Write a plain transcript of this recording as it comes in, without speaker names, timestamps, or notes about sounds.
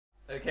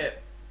Okay,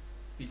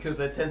 because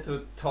I tend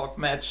to talk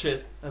mad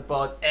shit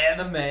about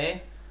anime,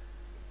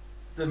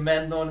 the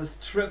man known as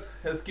Trip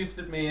has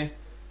gifted me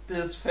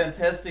this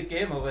fantastic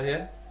game over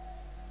here.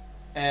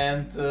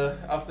 And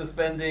after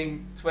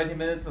spending 20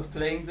 minutes of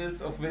playing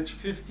this, of which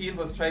 15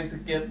 was trying to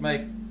get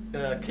my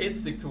arcade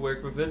stick to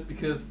work with it,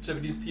 because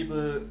Japanese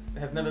people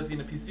have never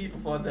seen a PC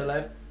before in their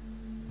life,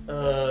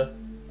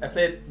 I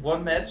played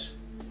one match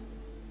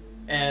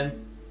and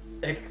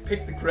I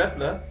picked the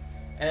grappler,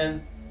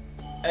 and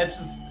I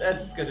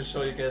just gotta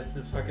show you guys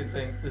this fucking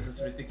thing. This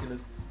is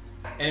ridiculous.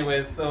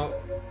 Anyways, so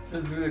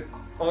this is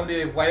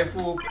only a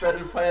waifu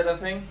battle fighter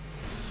thing.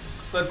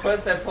 So at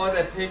first I thought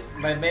I picked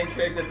my main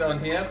character down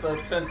here, but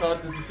it turns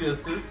out this is your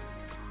assist.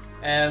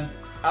 And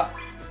up,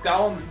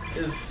 down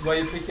is where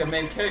you pick your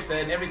main character,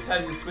 and every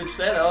time you switch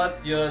that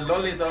out, your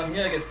lolly down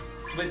here gets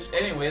switched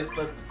anyways,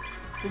 but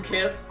who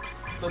cares?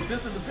 So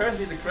this is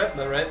apparently the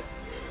grappler, right?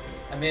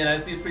 I mean, I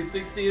see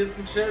 360s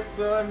and shit,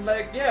 so I'm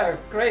like, yeah,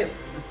 great.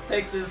 Let's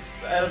take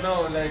this, I don't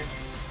know, like,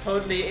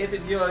 totally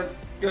 18-year-old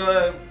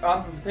girl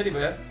armed with a teddy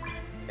bear,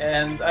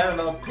 and, I don't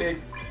know,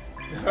 pick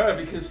her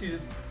because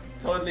she's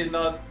totally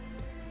not,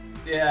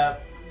 yeah,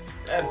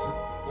 I'm just,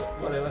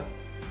 whatever.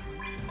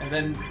 And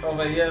then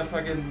over here,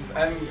 fucking,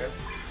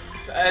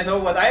 I know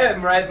what I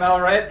am right now,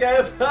 right,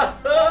 guys?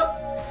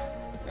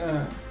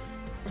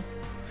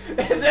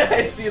 And then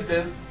I see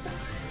this.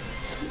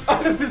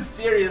 On a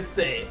mysterious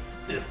day,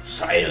 this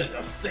child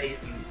of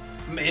Satan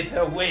made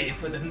her way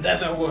to the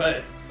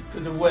netherworld, to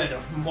the world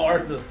of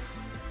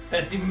mortals.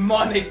 Her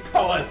demonic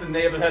powers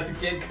enabled her to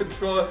gain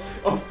control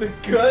of the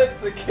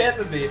Girls'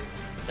 Academy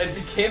and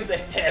became the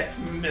head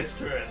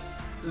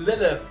mistress.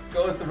 Lilith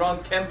goes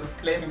around campus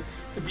claiming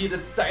to be the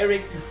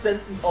direct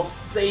descendant of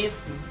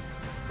Satan,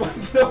 but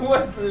no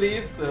one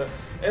believes her.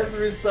 As a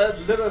result,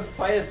 Lilith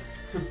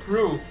fights to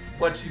prove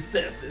what she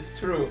says is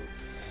true.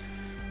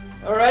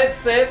 Alright,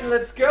 Satan,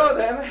 let's go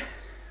then.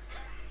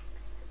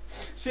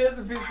 She has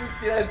a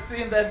 360, I've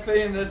seen that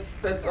thing,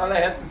 that's all I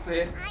had to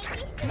say.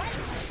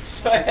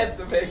 So I had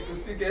to make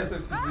this, you guys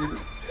have to see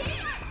this.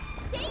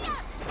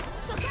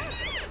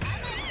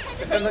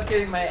 If I'm not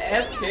getting my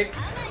ass kicked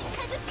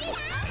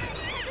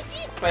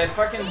by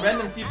fucking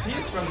random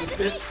DPs from this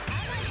bitch.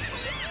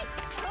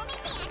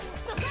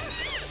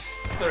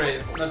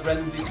 Sorry, not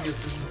random DPs,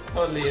 this is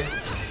totally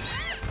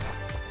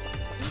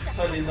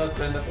not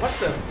random. What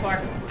the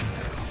fuck?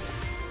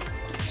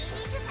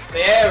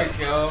 There we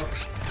go.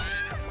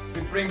 We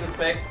bring this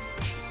back.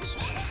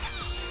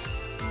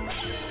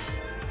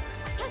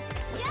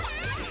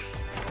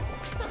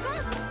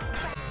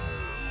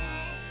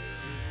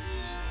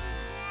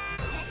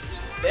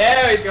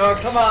 There we go,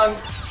 come on.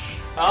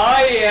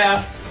 Oh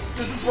yeah,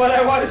 this is what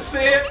I want to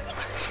see.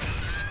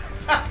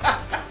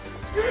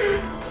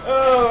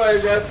 Oh my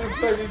god, this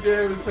fucking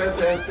game is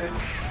fantastic.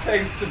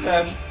 Thanks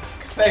Japan.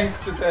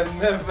 Thanks Japan,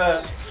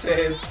 never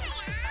change.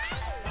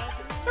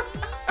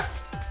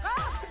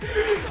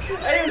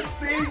 I am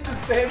seeing the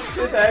same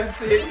shit I'm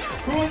seeing.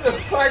 Who the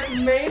fuck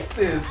made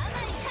this?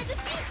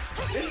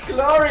 It's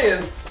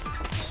glorious.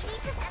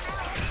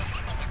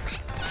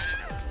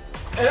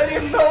 I don't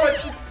even know what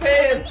she's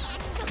saying.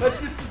 But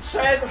she's the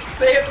child of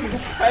Satan who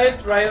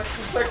piledrives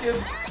the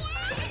fucking,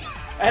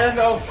 I don't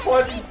know,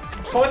 14,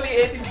 totally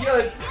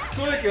 18-year-old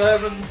schoolgirl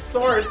with a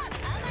sword.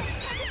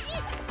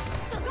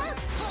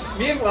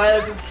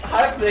 Meanwhile, this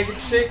half-naked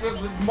chick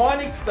with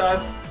morning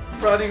stars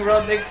running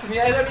around next to me,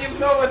 I don't even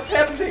know what's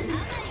happening.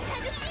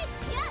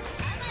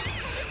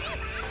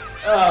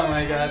 Oh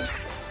my god.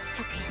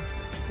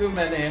 Too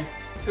many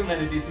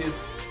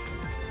DPs.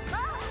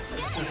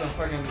 Let's do some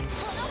fucking...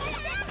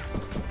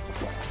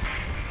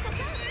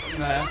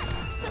 Nah.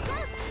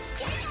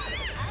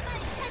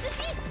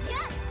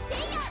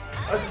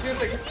 Also, it seems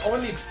like it's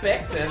only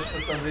backdash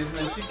for some reason,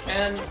 and she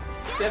can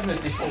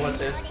definitely forward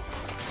dash.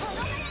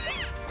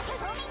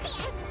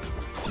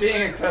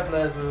 Being a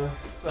grappler is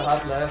a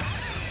hard life,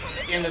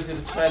 even if you're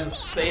the child of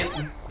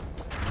Satan.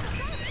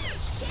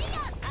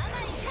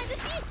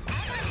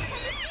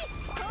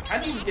 I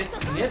didn't even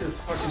get near this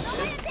fucking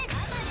shit.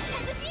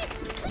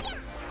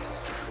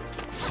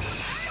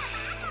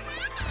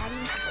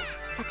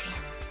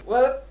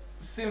 Well,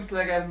 seems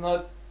like I'm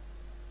not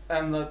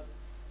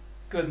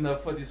good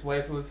enough for these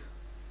waifus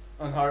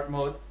on hard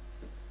mode.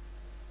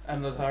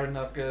 I'm not hard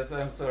enough, guys.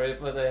 I'm sorry,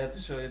 but I had to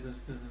show you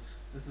this.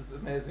 This is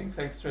amazing.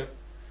 Thanks, Trip.